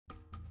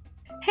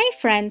Hey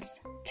friends!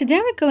 Today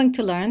we're going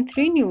to learn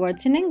 3 new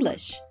words in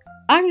English.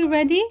 Are you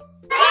ready?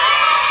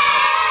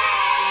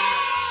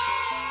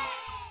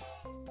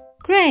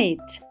 Great!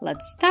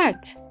 Let's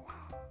start.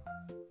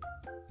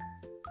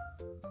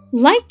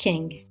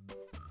 Liking.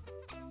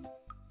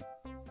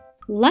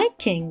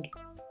 Liking.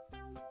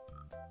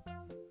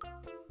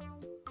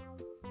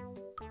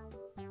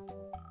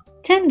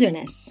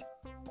 Tenderness.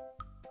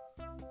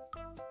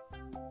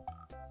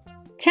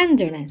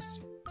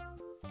 Tenderness.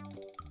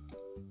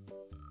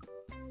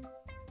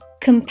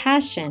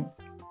 Compassion.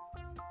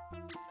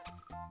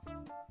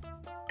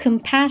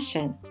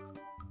 Compassion.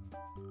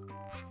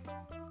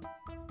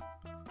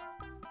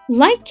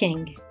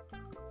 Liking.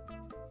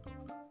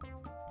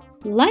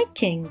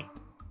 Liking.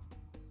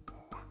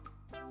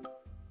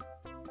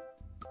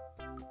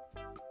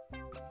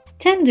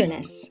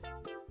 Tenderness.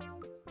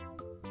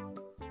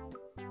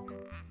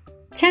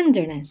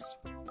 Tenderness.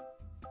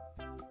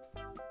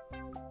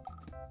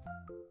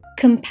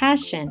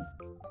 Compassion.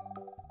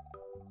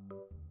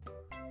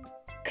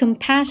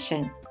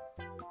 Compassion.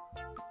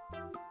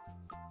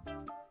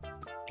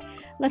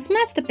 Let's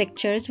match the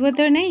pictures with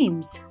their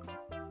names.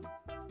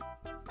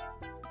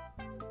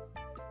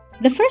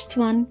 The first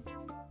one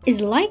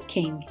is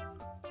liking.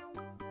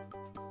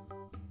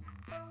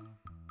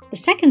 The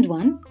second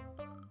one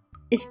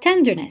is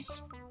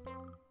tenderness.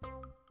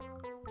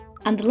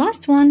 And the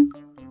last one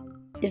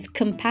is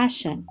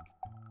compassion.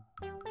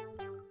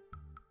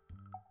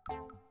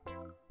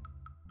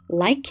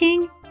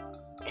 Liking,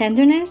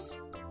 tenderness,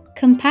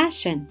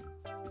 compassion.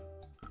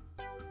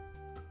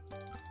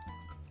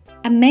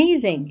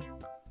 Amazing!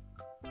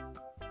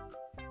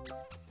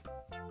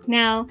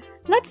 Now,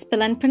 let's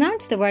spell and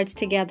pronounce the words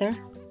together.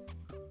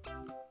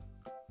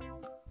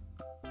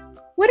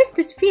 What is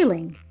this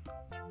feeling?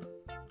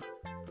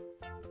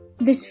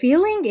 This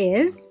feeling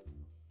is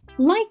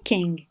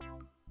liking.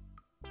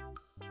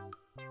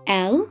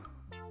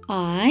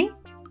 L-I-K-I-N-G.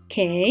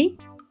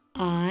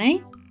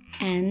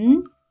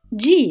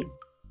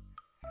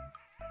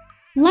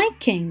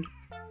 Liking.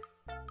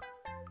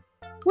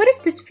 What is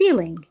this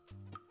feeling?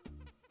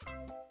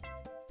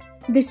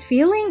 This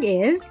feeling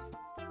is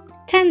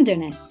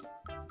tenderness.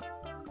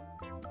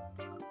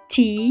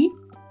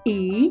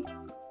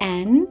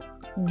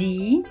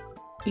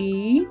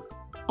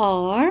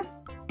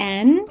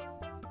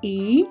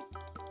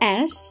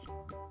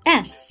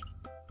 T-E-N-D-E-R-N-E-S-S.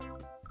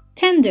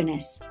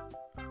 Tenderness.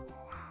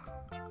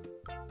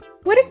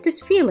 What is this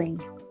feeling?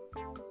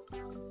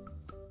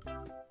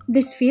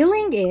 This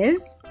feeling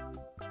is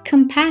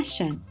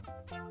compassion.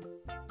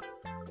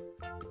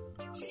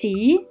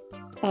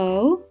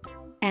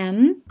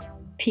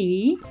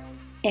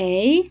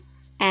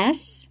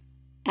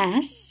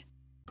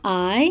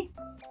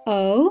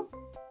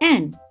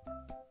 C-O-M-P-A-S-S-I-O-N.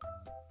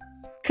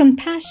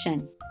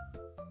 Compassion.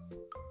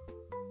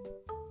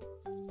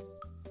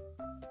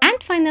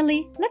 And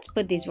finally, let's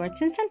put these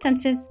words in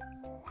sentences.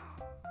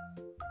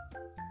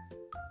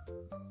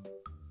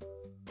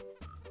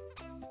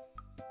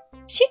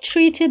 She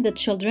treated the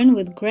children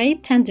with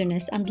great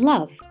tenderness and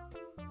love.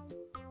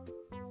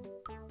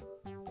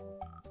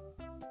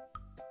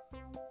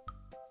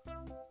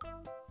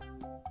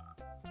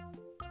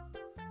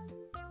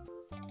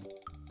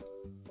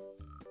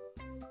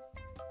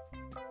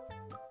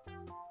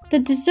 The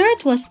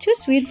dessert was too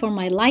sweet for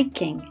my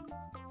liking.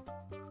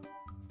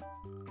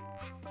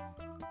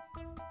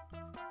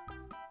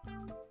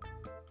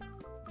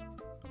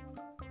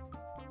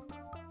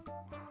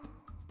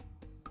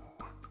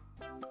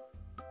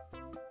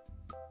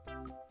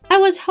 I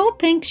was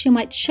hoping she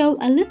might show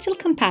a little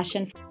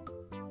compassion.